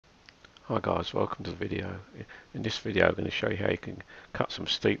Hi guys, welcome to the video. In this video I'm going to show you how you can cut some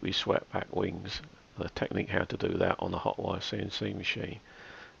steeply swept back wings, the technique how to do that on a hotwire CNC machine,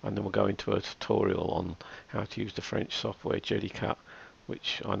 and then we'll go into a tutorial on how to use the French software Jedicut,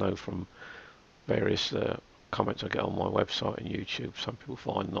 which I know from various comments I get on my website and YouTube some people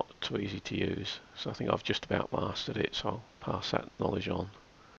find not too easy to use, so I think I've just about mastered it, so I'll pass that knowledge on.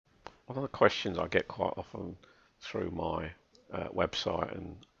 One of the questions I get quite often through my website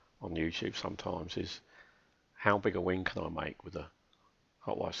and on YouTube sometimes is how big a wing can I make with a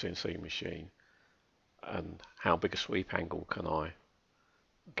hotwire CNC machine, and how big a sweep angle can I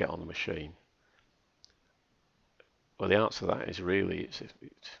get on the machine? Well, the answer to that is really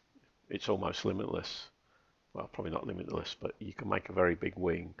it's almost limitless. Well, probably not limitless, but you can make a very big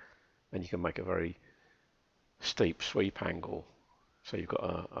wing and you can make a very steep sweep angle, so you've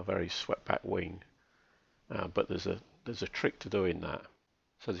got a very swept back wing, but there's a trick to doing that.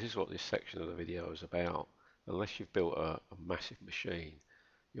 So this is what this section of the video is about. Unless you've built a massive machine,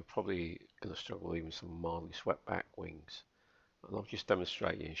 you're probably going to struggle with even some mildly swept back wings. And I'll just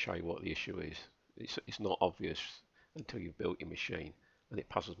demonstrate you and show you what the issue is. It's not obvious until you've built your machine, and it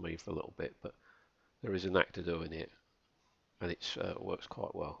puzzles me for a little bit, but there is a knack to doing it, and it works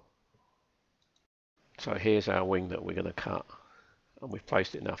quite well. So here's our wing that we're going to cut, and we've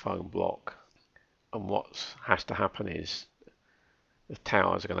placed it in our foam block. And what has to happen is the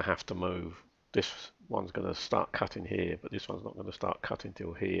towers are going to have to move. This one's going to start cutting here, but this one's not going to start cutting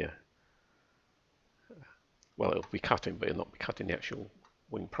till here. Well, it'll be cutting, but it'll not be cutting the actual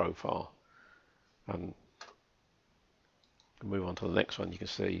wing profile. And move on to the next one. You can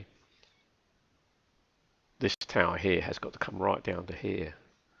see this tower here has got to come right down to here.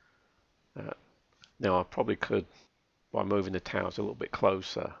 Now I probably could, by moving the towers a little bit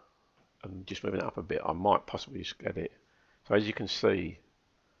closer and just moving it up a bit, I might possibly just get it. So as you can see,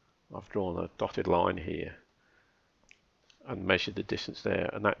 I've drawn a dotted line here and measured the distance there,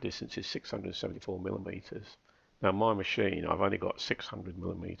 and that distance is 674 millimeters. Now my machine, I've only got 600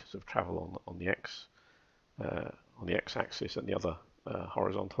 millimeters of travel on the x-axis and the other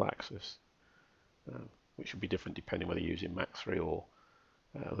horizontal axis, which would be different depending whether you're using Mach3 or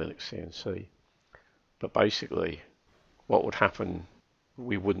LinuxCNC. But basically, what would happen?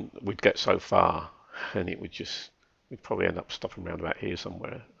 We'd get so far, and we'd probably end up stopping around about here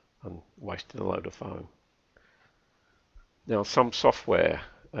somewhere and wasting a load of foam. Now some software,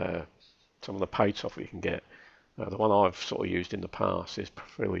 some of the paid software you can get, the one I've sort of used in the past is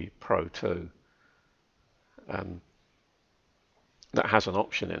Profili Pro 2, and that has an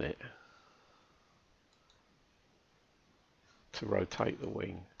option in it to rotate the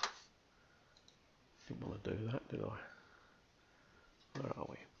wing. Didn't want to do that, did I? Where are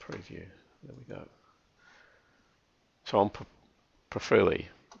we? Preview. There we go. So on Profili,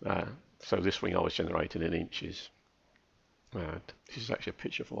 so this wing I was generating in inches. This is actually a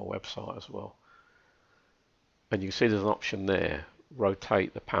picture from our website as well. And you can see there's an option there,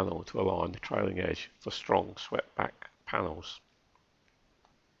 rotate the panel to align the trailing edge for strong swept back panels.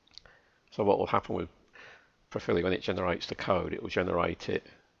 So what will happen with Profili, when it generates the code, it will generate it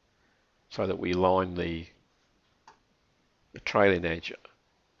so that we line the trailing edge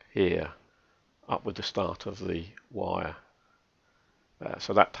here up with the start of the wire.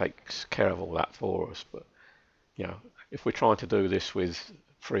 So that takes care of all that for us. But you know, if we're trying to do this with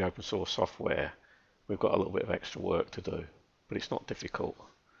free open source software, we've got a little bit of extra work to do, but it's not difficult.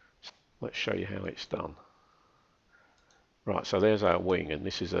 So let's show you how it's done. Right, so there's our wing, and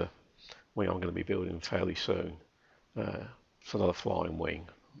this is a wing I'm going to be building fairly soon. It's another flying wing.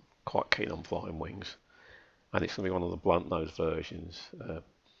 Quite keen on flying wings, and it's going to be one of the blunt nose versions, a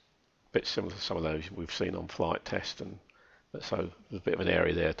bit similar to some of those we've seen on flight test, and so there's a bit of an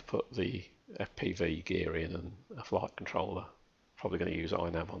area there to put the FPV gear in and a flight controller. Probably going to use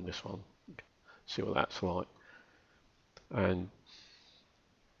iNav on this one, see what that's like. And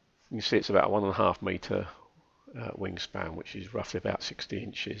you can see it's about a 1.5 meter wingspan, which is roughly about 60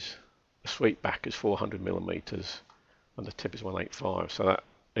 inches. The sweep back is 400 millimeters and the tip is 185, so that,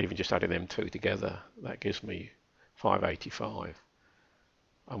 even just adding them two together, that gives me 585.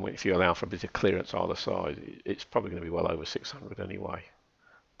 And if you allow for a bit of clearance either side, it's probably going to be well over 600 anyway.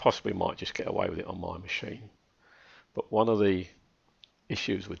 Possibly might just get away with it on my machine. But one of the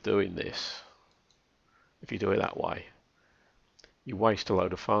issues with doing this, if you do it that way, you waste a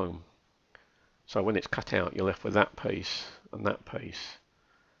load of foam. So when it's cut out, you're left with that piece and that piece.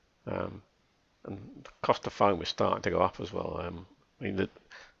 And the cost of foam is starting to go up as well. I mean,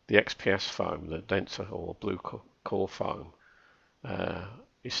 the XPS foam, the denser or blue core foam,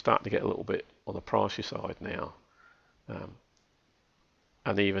 is starting to get a little bit on the pricey side now.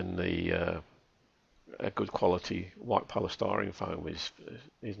 and even the a good quality white polystyrene foam is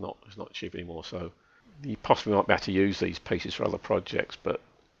not cheap anymore. So you possibly might be able to use these pieces for other projects, but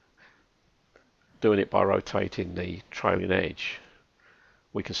doing it by rotating the trailing edge,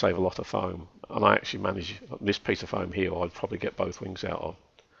 we can save a lot of foam. And I actually manage this piece of foam here, I'd probably get both wings out of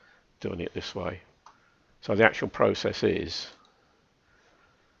doing it this way. So the actual process is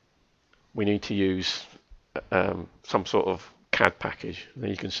we need to use some sort of CAD package. And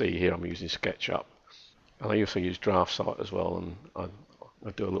you can see here I'm using SketchUp. And I also use DraftSight as well, and I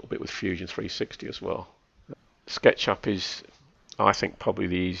do a little bit with Fusion 360 as well. SketchUp is, I think, probably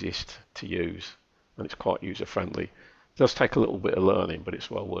the easiest to use, and it's quite user-friendly. It does take a little bit of learning, but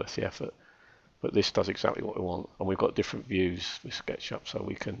it's well worth the effort. But this does exactly what we want, and we've got different views with SketchUp, so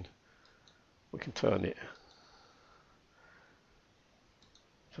we can turn it.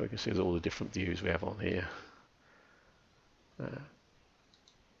 So we can see all the different views we have on here.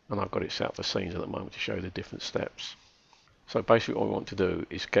 And I've got it set up for scenes at the moment to show the different steps. So basically what we want to do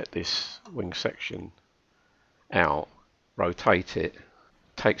is get this wing section out, rotate it,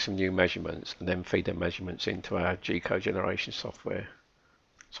 take some new measurements, and then feed them measurements into our G-code generation software.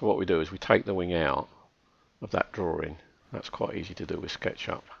 So what we do is we take the wing out of that drawing. That's quite easy to do with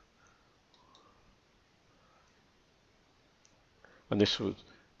SketchUp. And this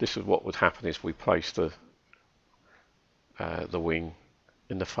is what would happen is we place the wing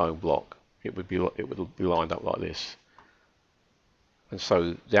in the foam block. It would be lined up like this, and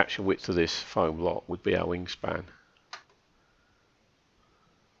so the actual width of this foam block would be our wingspan.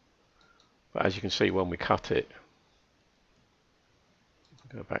 But as you can see, when we cut it,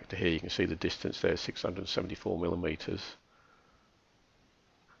 go back to here, you can see the distance there, 674 millimeters,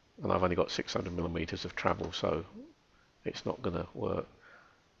 and I've only got 600 millimeters of travel, so it's not going to work.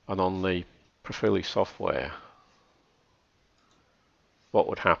 And on the Profili software, what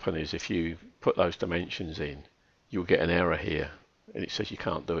would happen is if you put those dimensions in, you'll get an error here, and it says you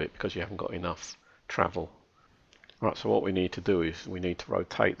can't do it because you haven't got enough travel. Right, so what we need to do is we need to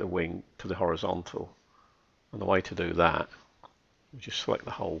rotate the wing to the horizontal, and the way to do that, we just select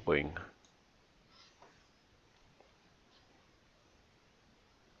the whole wing.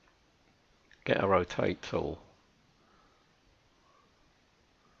 Get a rotate tool.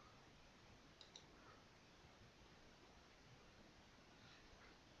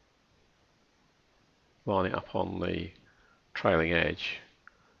 Line it up on the trailing edge,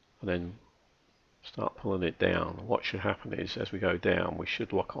 and then start pulling it down. What should happen is, as we go down, we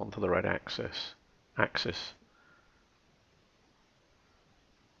should lock onto the red axis. It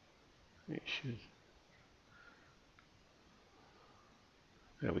should.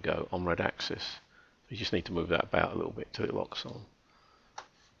 There we go, on red axis. You just need to move that about a little bit till it locks on.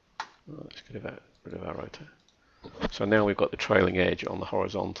 Let's get rid of our rotor. So now we've got the trailing edge on the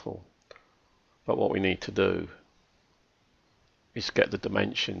horizontal. But what we need to do is get the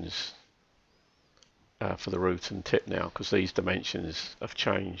dimensions for the root and tip now, because these dimensions have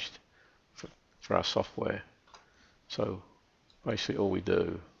changed for our software. So basically all we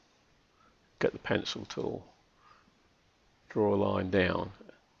do, get the pencil tool, draw a line down,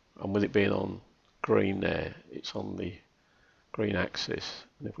 and with it being on green there, it's on the green axis,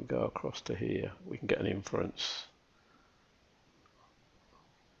 and if we go across to here, we can get an inference.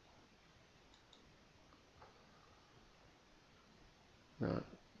 No,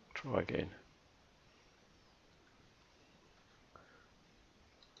 try again.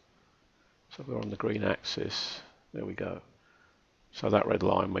 So we're on the green axis, there we go. So that red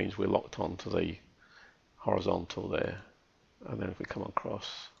line means we're locked onto the horizontal there, and then if we come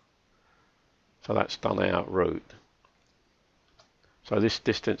across, so that's done our route. So this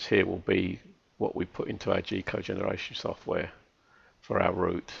distance here will be what we put into our G-code generation software for our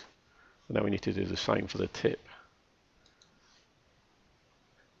route, and then we need to do the same for the tip.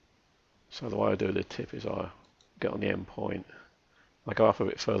 So the way I do the tip is I get on the end point, I go up a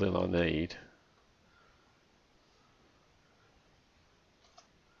bit further than I need,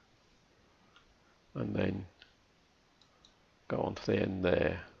 and then go on to the end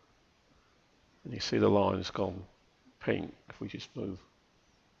there, and you see the line's gone pink. If we just move,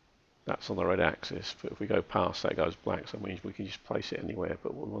 that's on the red axis, but if we go past that, it goes black, so that means we can just place it anywhere.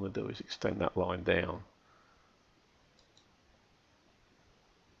 But what we want to do is extend that line down,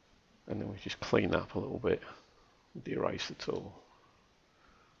 and then we just clean up a little bit with the eraser tool.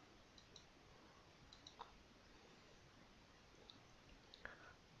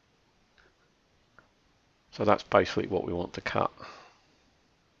 So that's basically what we want to cut.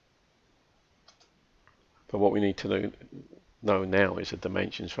 But what we need to know now is the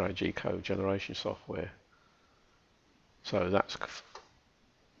dimensions for our G-code generation software. So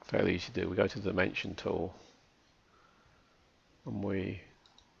fairly easy to do. We go to the dimension tool and we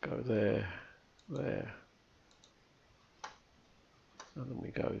go there, there, and then we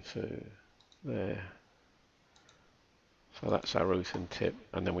go to there. So that's our root and tip,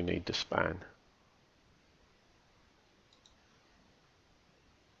 and then we need the span.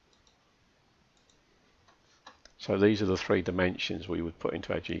 So these are the 3 dimensions we would put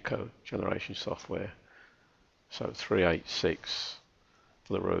into our G-code generation software. So 386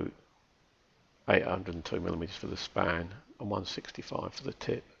 for the root, 802mm for the span, and 165 for the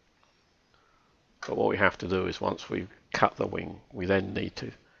tip. But what we have to do is once we've cut the wing, we then need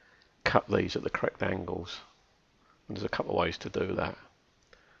to cut these at the correct angles. And there's a couple of ways to do that.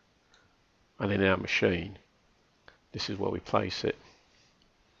 And in our machine, this is where we place it.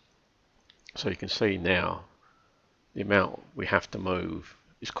 So you can see now the amount we have to move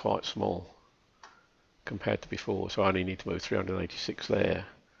is quite small compared to before. So I only need to move 386 there.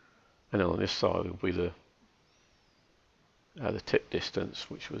 And then on this side will be the tip distance,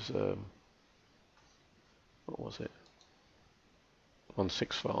 which was what was it?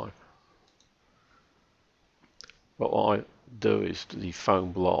 165. What I do is the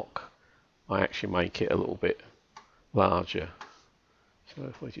foam block, I actually make it a little bit larger. So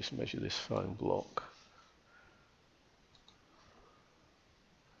if we just measure this foam block,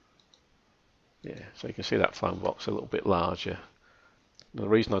 yeah, so you can see that foam block's a little bit larger. And the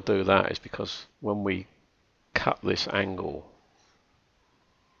reason I do that is because when we cut this angle,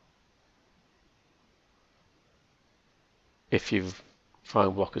 if your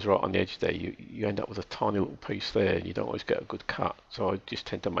foam block is right on the edge there, you end up with a tiny little piece there and you don't always get a good cut. So I just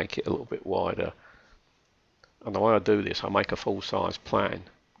tend to make it a little bit wider. And the way I do this, I make a full-size plan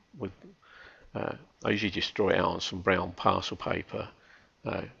with I usually just draw it out on some brown parcel paper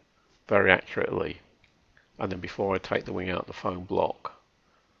very accurately, and then before I take the wing out of the foam block,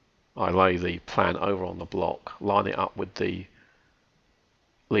 I lay the plan over on the block, line it up with the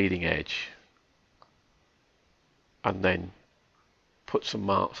leading edge, and then put some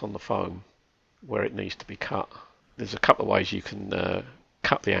marks on the foam where it needs to be cut. There's a couple of ways you can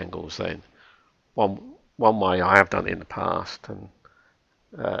cut the angles then. One way I have done it in the past and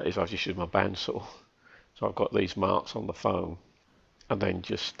is I've just used my bandsaw. So I've got these marks on the foam and then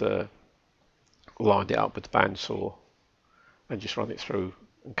just lined it up with the bandsaw and just run it through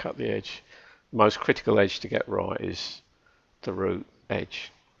and cut the edge. The most critical edge to get right is the root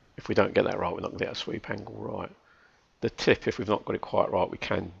edge. If we don't get that right, we're not going to get a sweep angle right. The tip, if we've not got it quite right, we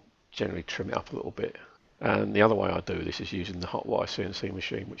can generally trim it up a little bit. And the other way I do this is using the hotwire CNC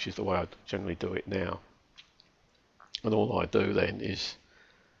machine, which is the way I generally do it now. And all I do then is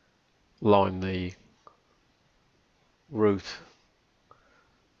line the root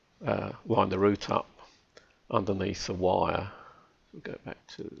up underneath the wire. We'll go back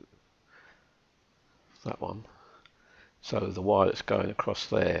to that one. So the wire that's going across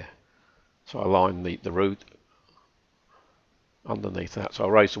there. So I line the root underneath that. So I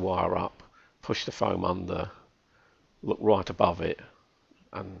raise the wire up, push the foam under, look right above it,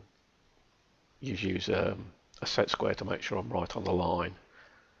 and use a set square to make sure I'm right on the line.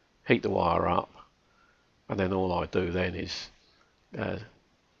 Heat the wire up, and then all I do then is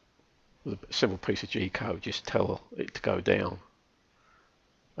with a simple piece of G-code just tell it to go down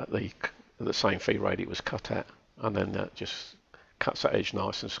at the same feed rate it was cut at, and then that just cuts that edge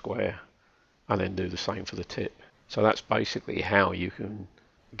nice and square, and then do the same for the tip. So that's basically how you can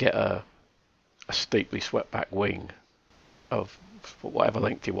get a steeply swept back wing of whatever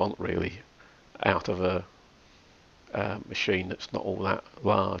length you want really out of a machine that's not all that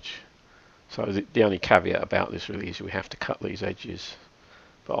large. So the only caveat about this really is we have to cut these edges,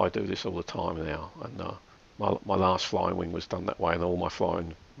 but I do this all the time now, and my last flying wing was done that way, and all my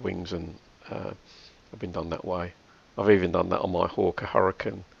flying wings and have been done that way. I've even done that on my Hawker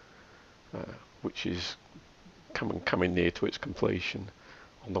Hurricane, which is coming near to its completion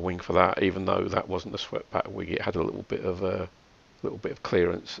on the wing for that. Even though that wasn't a swept back wing, it had a little bit of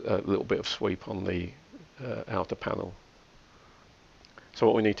clearance, a little bit of sweep on the outer panel. So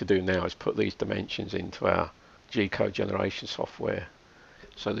what we need to do now is put these dimensions into our G-code generation software.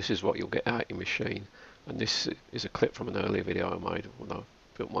 So this is what you'll get out your machine, and this is a clip from an earlier video I made when I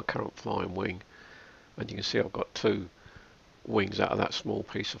built my current flying wing, and you can see I've got 2 wings out of that small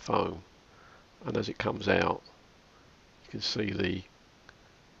piece of foam, and as it comes out you can see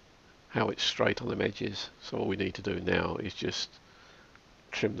how it's straight on the edges. So all we need to do now is just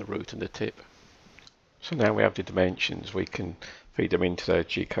trim the root and the tip. So now we have the dimensions, we can feed them into the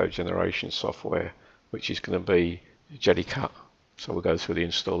G-code generation software, which is going to be Jedicut. So we'll go through the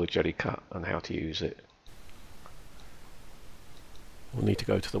install of Jedicut and how to use it. we'll need to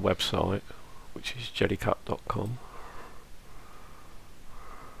go to the website, which is jedicut.com.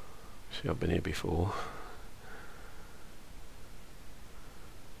 See, I've been here before.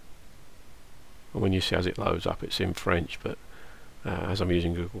 And when you see as it loads up, it's in French, but as I'm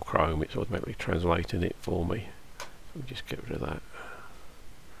using Google Chrome, it's automatically translating it for me. So we'll just get rid of that.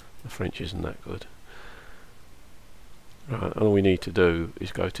 The French isn't that good. Right, all we need to do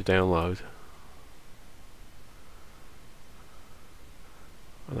is go to download,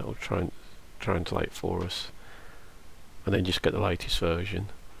 and that will translate for us, and then just get the latest version.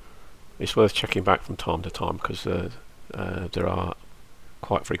 It's worth checking back from time to time because there are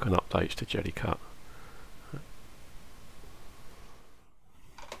quite frequent updates to Jedicut.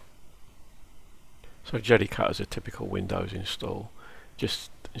 So Jedicut is a typical Windows install. Just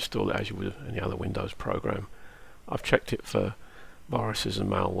install it as you would any other Windows program. I've checked it for viruses and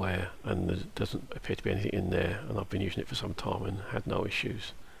malware, and there doesn't appear to be anything in there, and I've been using it for some time and had no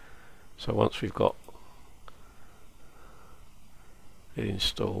issues. So once we've got it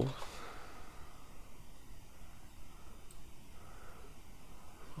installed,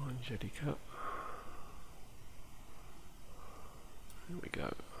 find Jedicut. There we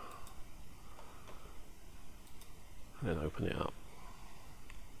go. And then open it up.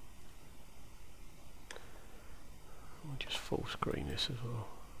 I'll just full screen this as well.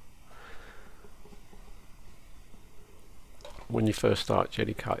 When you first start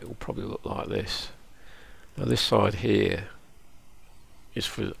Jedicut, it will probably look like this. Now this side here is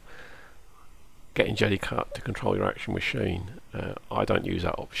for getting Jedicut to control your actual machine. I don't use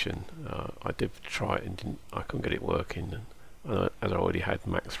that option. I did try it and I couldn't get it working. And as I already had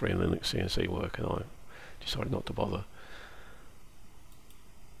Mach3 and LinuxCNC working, I decided not to bother.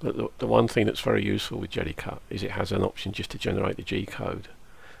 But the one thing that's very useful with Jedicut is it has an option just to generate the G code.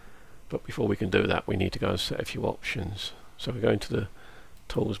 But before we can do that, we need to go and set a few options. So we go into the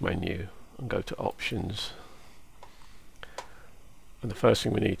Tools menu and go to Options. And the first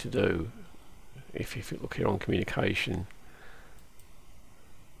thing we need to do, if you look here on Communication,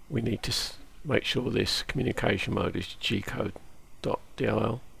 we need to make sure this communication mode is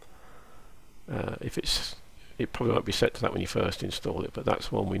gcode.dll. It probably won't be set to that when you first install it, but that's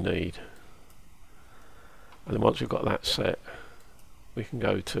the one we need. And then once we've got that set, we can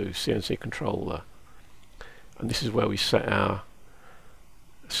go to CNC controller, and this is where we set our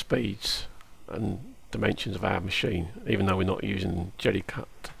speeds and dimensions of our machine. Even though we're not using Jedicut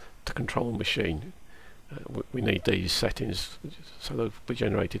to control the machine, we need these settings so they'll be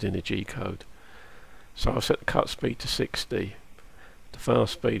generated in the G code. So I've set the cut speed to 60. The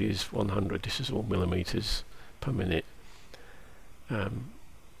fast speed is 100. This is all millimeters per minute.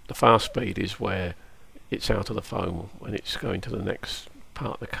 The fast speed is where it's out of the foam and it's going to the next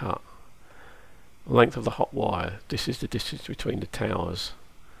part of the cut. The length of the hot wire, this is the distance between the towers,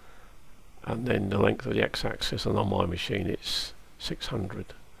 and then the length of the x-axis, and on my machine it's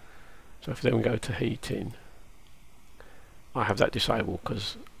 600. So if then we go to heating, I have that disabled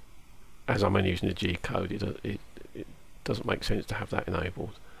because as I'm only using the G code, it doesn't make sense to have that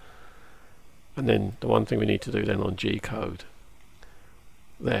enabled. And then the one thing we need to do then on G code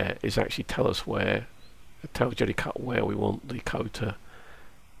there is actually tell Jedicut where we want the code to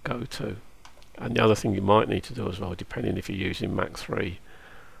go to. And the other thing you might need to do as well, depending if you're using Mach3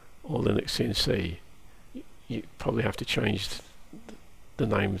 or LinuxCNC, you probably have to change the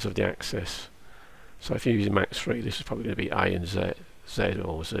names of the access. So if you're using Mach3, this is probably going to be A and Z, Z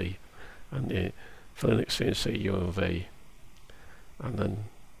or Z, and for LinuxCNC, U and V. And then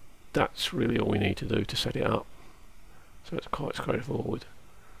that's really all we need to do to set it up. So it's quite straightforward.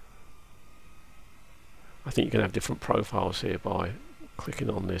 I think you can have different profiles here by clicking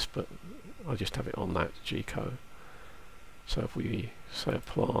on this, but I'll just have it on that G code. So if we say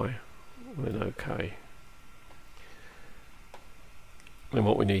apply and then OK, then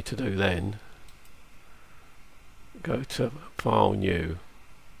what we need to do then, go to File, New,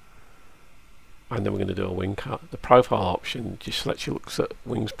 and then we're going to do a wing cut. The profile option just lets you look at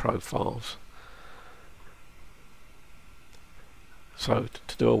wings profiles. So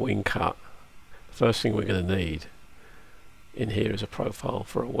to do a wing cut, the first thing we're going to need in here is a profile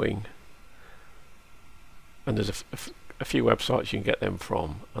for a wing. And there's a few websites you can get them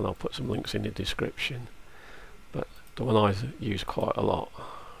from, and I'll put some links in the description. But the one I use quite a lot.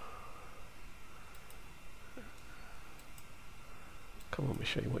 Come on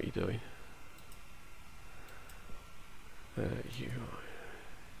machine, what are you doing? There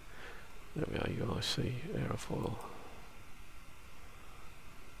we are, UIC, Airfoil.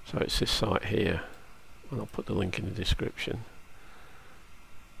 So it's this site here, and I'll put the link in the description.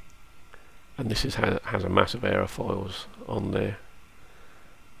 And this has a massive airfoils on there.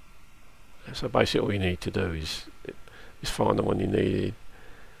 So basically all you need to do is find the one you need.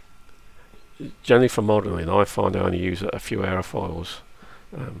 Generally for modelling, I find I only use a few airfoils.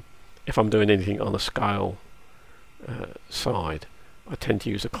 If I'm doing anything on a scale side, I tend to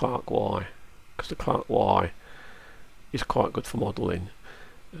use a Clark Y, because the Clark Y is quite good for modelling.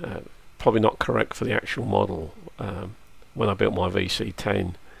 Probably not correct for the actual model. When I built my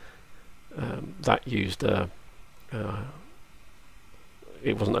VC10, that used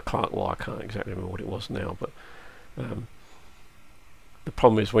it wasn't a Clark Y, I can't exactly remember what it was now, but the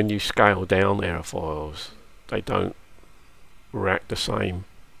problem is when you scale down airfoils, they don't react the same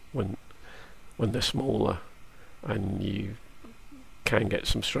when they're smaller, and you can get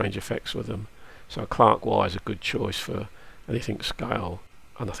some strange effects with them. So Clark Y is a good choice for anything scale,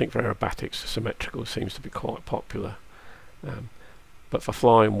 and I think for aerobatics, symmetrical seems to be quite popular. But for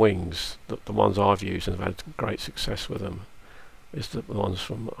flying wings, the ones I've used and have had great success with them is the ones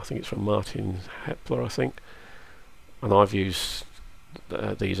from, I think it's from Martin Hepler, I think, and I've used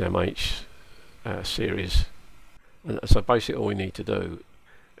these MH series. And so basically all we need to do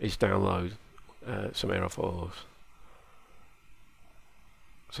is download some airfoils.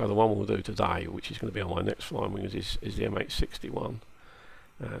 So the one we'll do today, which is going to be on my next flying wings, is the MH61.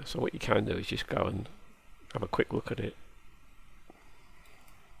 So what you can do is just go and have a quick look at it.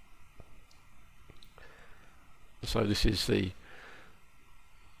 So this is the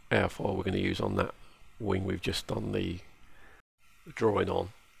airfoil we're going to use on that wing we've just done the drawing on.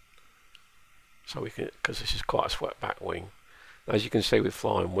 So we can, because this is quite a swept back wing. As you can see with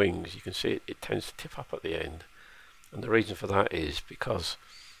flying wings, you can see it tends to tip up at the end, and the reason for that is because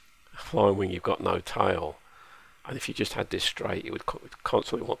flying wing, you've got no tail, and if you just had this straight, you would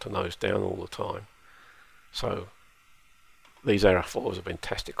constantly want to nose down all the time. So these airfoils have been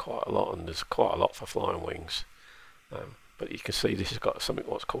tested quite a lot, and there's quite a lot for flying wings. But you can see this has got something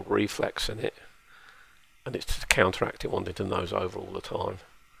what's called reflex in it, and it's to counteract it wanting to nose over all the time.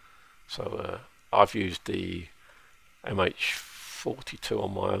 So I've used the MH42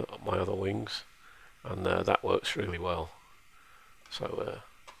 on my other wings, and that works really well. So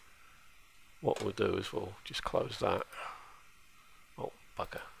what we'll do is we'll just close that. Oh,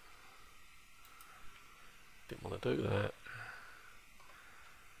 bugger. Didn't want to do that.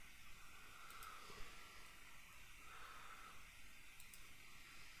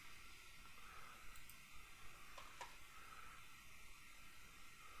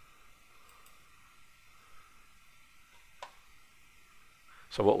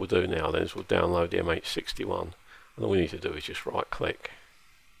 So what we'll do now then is we'll download the MH61, and all we need to do is just right click,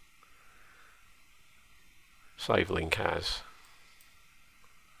 save link as,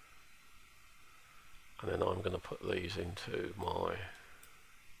 and then I'm going to put these into my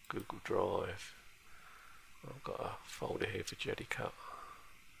Google Drive. I've got a folder here for Jedicut.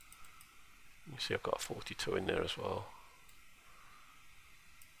 You see I've got a 42 in there as well.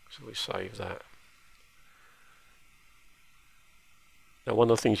 So we save that. Now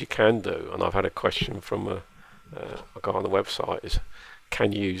one of the things you can do, and I've had a question from a guy on the website, is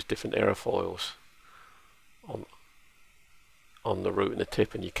can you use different airfoils on the root and the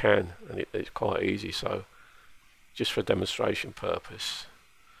tip, and you can, and it's quite easy. So just for demonstration purpose,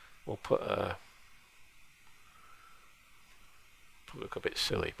 we'll put probably look a bit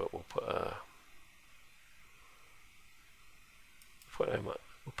silly, but we'll put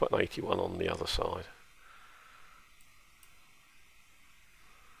an 81 on the other side.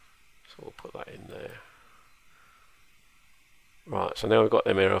 So we'll put that in there. Right, so now we've got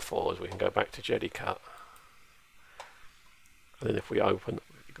them airfoils, we can go back to Jedicut. And then if we open,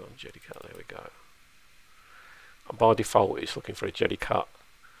 we've got Jedicut, there we go. And by default it's looking for a Jedicut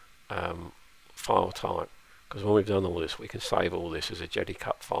file type, because when we've done all this, we can save all this as a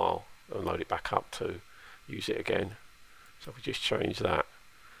Jedicut file and load it back up to use it again. So if we just change that,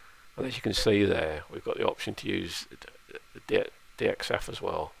 and as you can see there, we've got the option to use the DXF as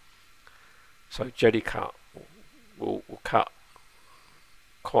well. So Jedicut will cut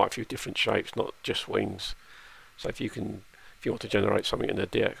quite a few different shapes, not just wings. So if you want to generate something in the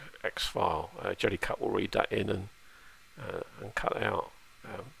DX file, Jedicut will read that in and cut it out.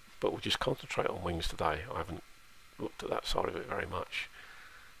 But we'll just concentrate on wings today. I haven't looked at that side of it very much.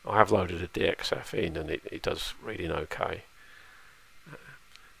 I have loaded a DXF in, and it does read in okay.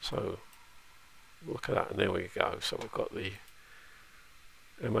 So look at that, and there we go. So we've got the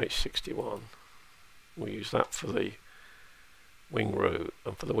MH61. We'll use that for the wing root,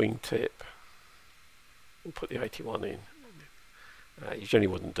 and for the wing tip we'll put the 81 in. You generally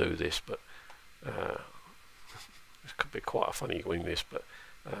wouldn't do this, but this could be quite a funny wing, this, but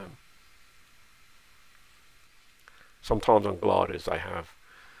sometimes on gliders they have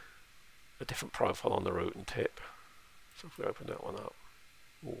a different profile on the root and tip. So if we open that one up,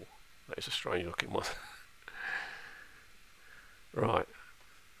 ooh, that is a strange looking one. Right,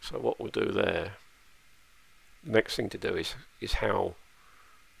 so what we'll do there, next thing to do is how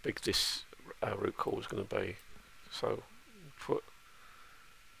big this root core is going to be. So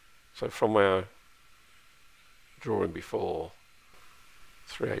from our drawing before,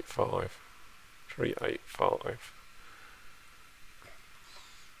 385,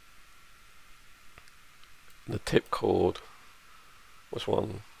 and the tip chord was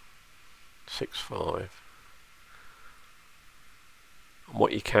 165. And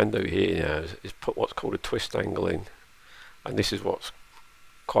what you can do here now is put what's called a twist angle in, and this is what's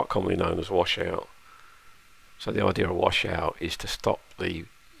quite commonly known as washout. So the idea of washout is to stop the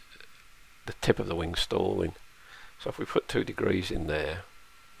tip of the wing stalling. So if we put 2 degrees in there,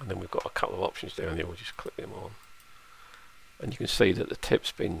 and then we've got a couple of options down here, we'll just click them on, and you can see that the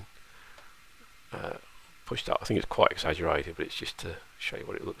tip's been pushed up. I think it's quite exaggerated, but it's just to show you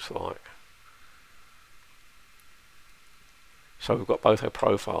what it looks like. So we've got both our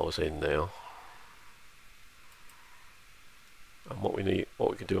profiles in now, and what we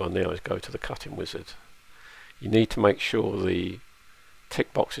can do on now is go to the cutting wizard. You need to make sure the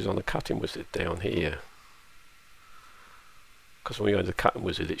tick box is on the cutting wizard down here, because when we go to the cutting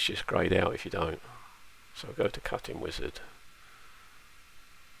wizard it's just greyed out if you don't. So go to cutting wizard,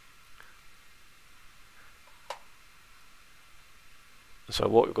 and so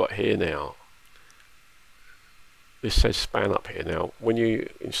what we've got here now, this says span up here. Now when you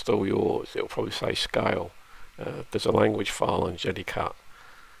install yours it'll probably say scale. There's a language file on Jedicut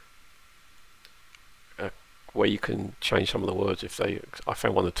where you can change some of the words if they, I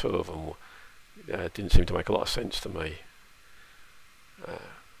found 1 or 2 of them didn't seem to make a lot of sense to me.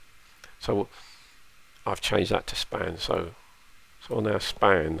 So I've changed that to span. So on our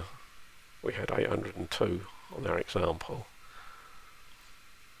span we had 802 on our example,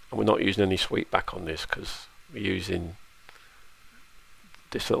 and we're not using any sweepback on this because we're using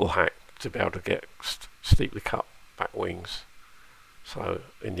this little hack to be able to get steeply cut back wings. So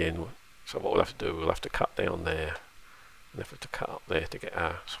in the end, so what we'll have to do, we'll have to cut down there and have to cut up there to get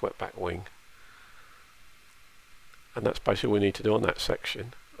our swept back wing. And that's basically what we need to do on that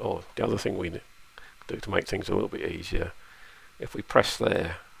section. Or the other thing we do to make things a little bit easier, if we press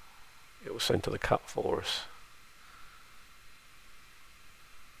there, it will center the cut for us.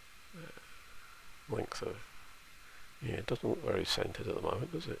 Length of, yeah, it doesn't look very centered at the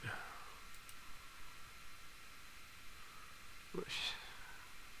moment, does it?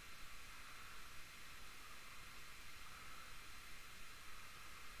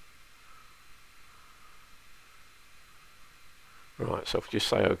 Right, so if we just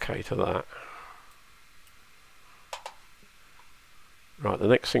say OK to that. Right, the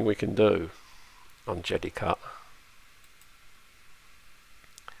next thing we can do on Jedicut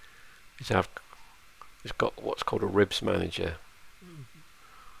is it's got what's called a ribs manager.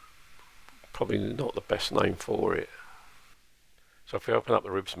 Probably not the best name for it. So if we open up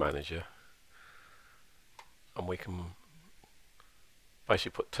the ribs manager, and we can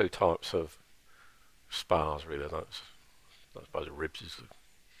basically put 2 types of spars, really. I suppose ribs is the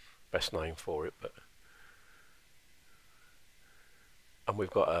best name for it, but and we've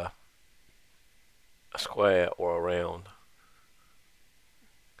got a square or a round.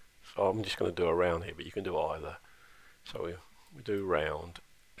 So I'm just going to do a round here, but you can do either. So we do round,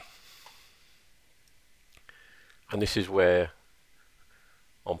 and this is where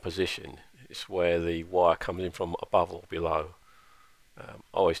on position it's where the wire comes in from above or below. I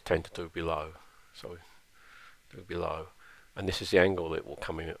always tend to do below, so do below. And this is the angle that will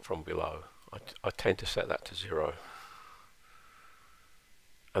come in from below. I tend to set that to 0.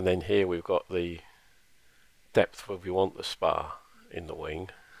 And then here we've got the depth where we want the spar in the wing,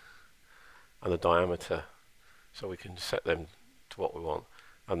 and the diameter, so we can set them to what we want.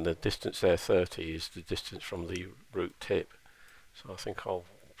 And the distance there, 30, is the distance from the root tip. So I think I'll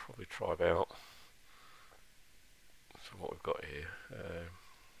probably try out so what we've got here.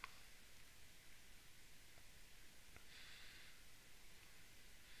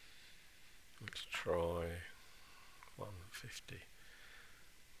 Let's try 150.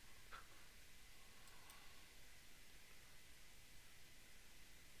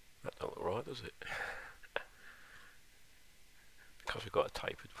 That don't look right, does it? Because we've got a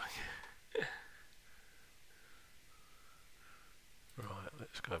tapered wing. Right,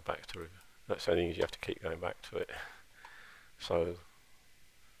 let's go back to it. That's the only thing, you have to keep going back to it. So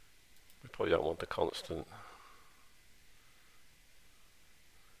we probably don't want the constant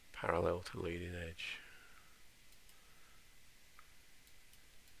parallel to leading edge.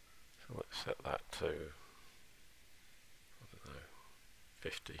 So let's set that to, I don't know,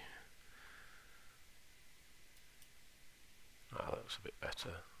 50. Ah, that looks a bit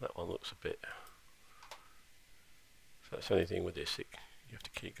better. That one looks a bit. So that's the only thing with this, you have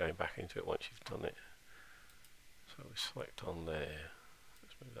to keep going back into it once you've done it. So we select on there.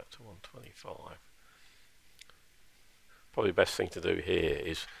 Let's move that to 125. Probably the best thing to do here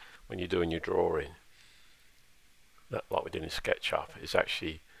is when you're doing your drawing, that like we did in SketchUp, is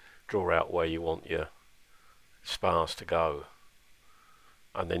actually draw out where you want your spars to go,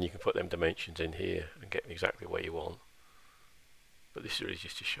 and then you can put them dimensions in here and get exactly where you want. But this is really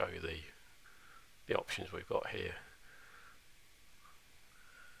just to show you the options we've got here.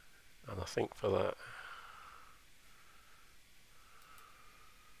 And I think for that,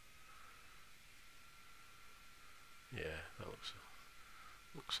 yeah, that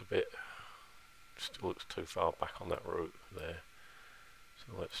looks a bit, still looks too far back on that route there.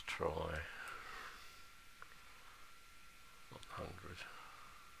 So let's try 100.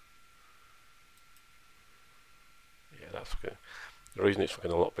 Yeah, that's good. The reason it's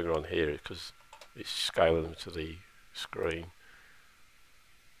looking a lot bigger on here is because it's scaling them to the screen.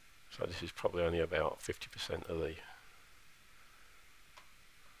 So this is probably only about 50% of the,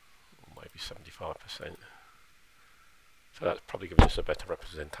 or maybe 75%. So that's probably giving us a better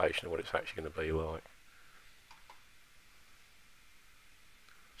representation of what it's actually going to be like.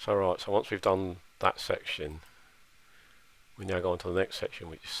 So right, so once we've done that section, we now go on to the next section,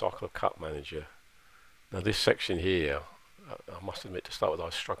 which is Cycle of Cut Manager. Now this section here, I must admit to start with, I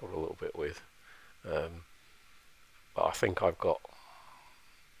struggled a little bit with, but I think I've got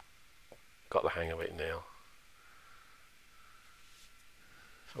the hang of it now.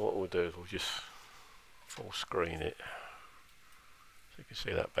 So what we'll do is we'll just full screen it so you can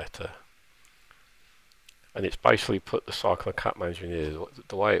see that better. And it's basically put the Cycle of Cut Manager in here.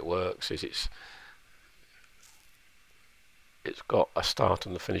 The way it works is it's got a start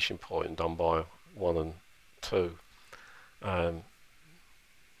and the finishing point done by 1 and 2.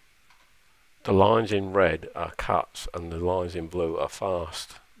 The lines in red are cuts and the lines in blue are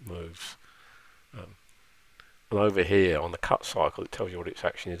fast moves. And over here on the cut cycle, it tells you what it's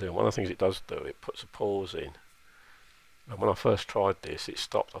actually doing. One of the things it does do, it puts a pause in. And when I first tried this, it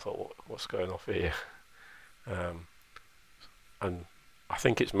stopped. I thought, what's going off here? And I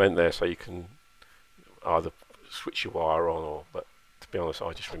think it's meant there so you can either switch your wire on, or, but to be honest,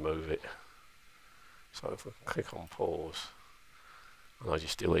 I just remove it. So if we click on pause, and I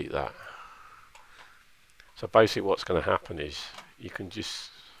just delete that. So basically what's going to happen is you can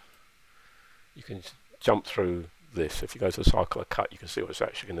jump through this. If you go to the cycle of cut, you can see what it's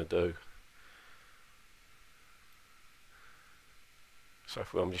actually going to do. So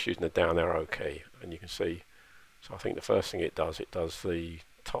if I'm just using the down arrow key, and you can see, so I think the first thing it does the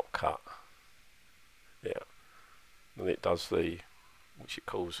top cut. Yeah. And it does the, which it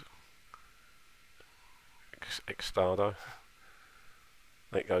calls extado.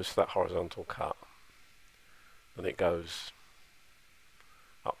 Then it goes to that horizontal cut. And it goes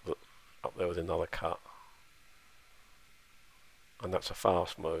up there with another cut. And that's a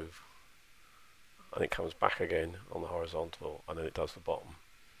fast move. And it comes back again on the horizontal, and then it does the bottom.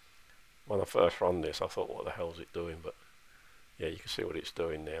 When I first run this, I thought, what the hell is it doing? But yeah, you can see what it's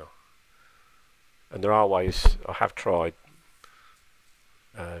doing now. And there are ways, I have tried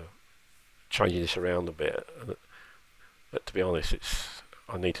changing this around a bit, but to be honest,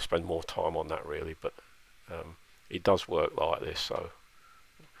 I need to spend more time on that really. But it does work like this, so,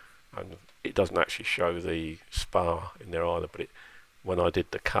 and it doesn't actually show the spar in there either. But when I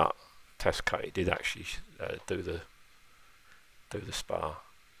did the test cut, it did actually do the spar.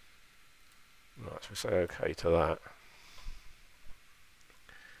 Right, so we say OK to that.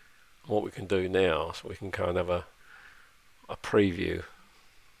 What we can do now, so we can kind of have a preview.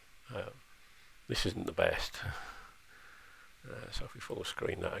 This isn't the best. So if we full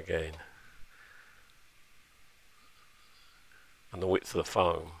screen that again, and the width of the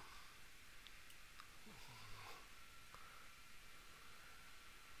foam,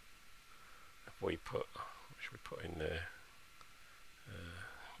 if we put, what should we put in there?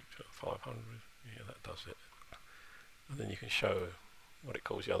 500. Yeah, that does it. And then you can show what it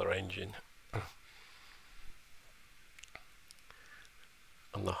calls the other engine.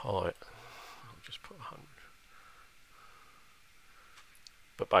 And the height, I'll just put 100.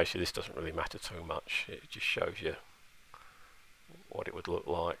 But basically this doesn't really matter too much. It just shows you what it would look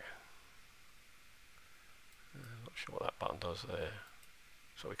like. I'm not sure what that button does there.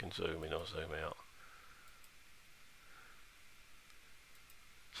 So we can zoom in or zoom out.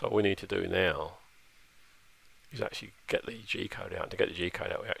 So what we need to do now is actually get the G code out. And to get the G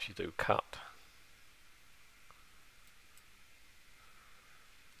code out, we actually do cut.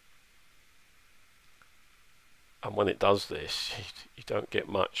 And when it does this, you don't get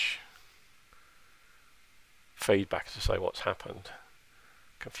much feedback to say what's happened.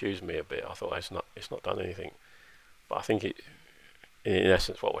 Confused me a bit. I thought it's not done anything, but I think in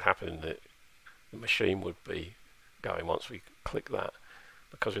essence what would happen is that the machine would be going once we click that.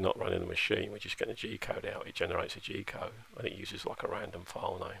 Because we're not running the machine, we're just getting a G code out. It generates a G code and it uses like a random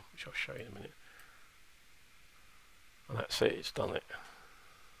file name, which I'll show you in a minute. And that's it, it's done it.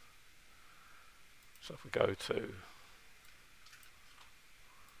 So if we go to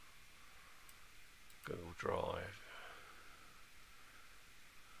Google Drive,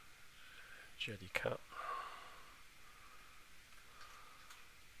 Jedicut,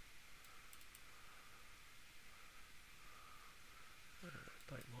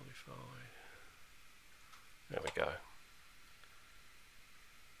 date modified, there we go.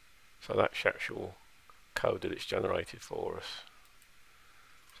 So that's the actual code that it's generated for us.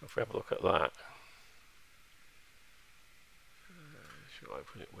 So if we have a look at that, should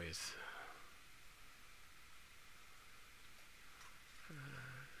open it with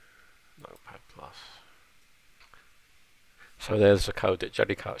Notepad+. So there's the code that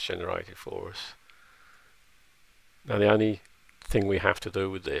Jedicut's generated for us. Now the only thing we have to do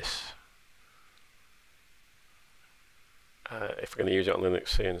with this, if we're going to use it on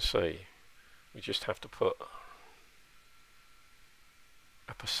LinuxCNC, we just have to put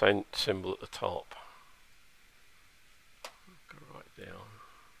a % symbol at the top, go right down,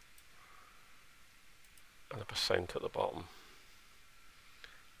 and a % at the bottom.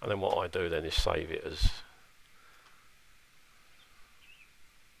 And then what I do then is save it as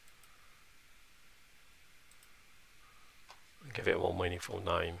and give it a more meaningful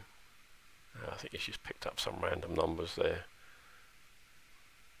name. I think it's just picked up some random numbers there.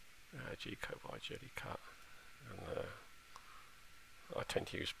 G code by Jedicut, and I tend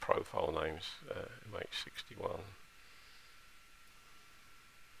to use profile names. MH61,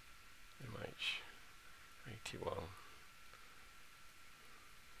 MH81,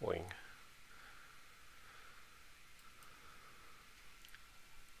 wing.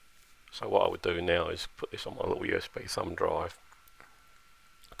 So what I would do now is put this on my little USB thumb drive,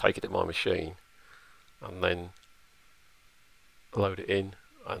 take it to my machine, and then load it in.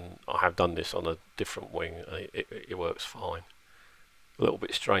 And I have done this on a different wing, and it works fine. A little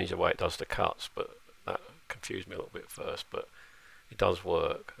bit strange the way it does the cuts, but that confused me a little bit first, but it does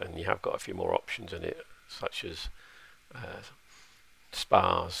work, and you have got a few more options in it, such as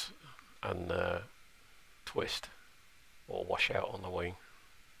spars and twist or wash out on the wing.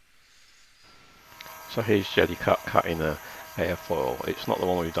 So here's Jedicut cutting a airfoil. It's not the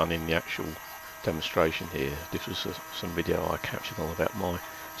one we've done in the actual demonstration here. This was some video I captured all about my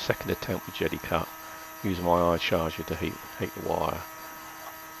second attempt with Jedicut, using my eye charger to heat the wire,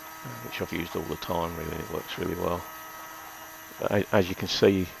 which I've used all the time. Really, it works really well. As you can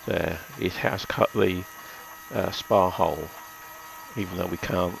see there, it has cut the spar hole, even though we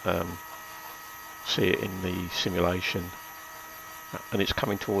can't see it in the simulation. And it's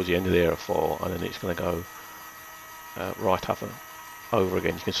coming towards the end of the airfoil, and then it's going to go right up and over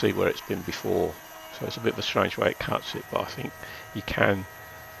again. You can see where it's been before, so it's a bit of a strange way it cuts it, but I think you can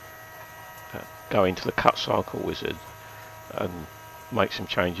go into the cut cycle wizard and make some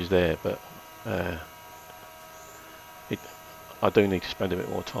changes there, but I do need to spend a bit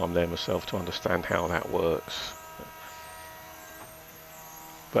more time there myself to understand how that works.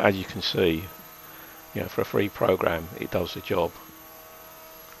 But as you can see, you know, for a free program it does the job.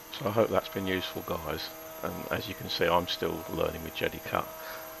 So I hope that's been useful, guys. And as you can see, I'm still learning with Jedicut,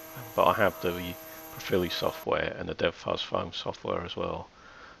 but I have the Profili software and the DevFuzz foam software as well.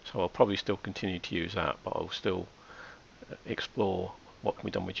 So I'll probably still continue to use that, but I'll still explore what can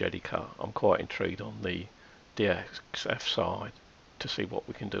be done with Jedicut. I'm quite intrigued on the DXF side to see what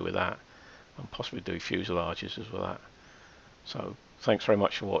we can do with that, and possibly do fuselages as well. So thanks very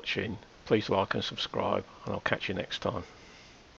much for watching. Please like and subscribe, and I'll catch you next time.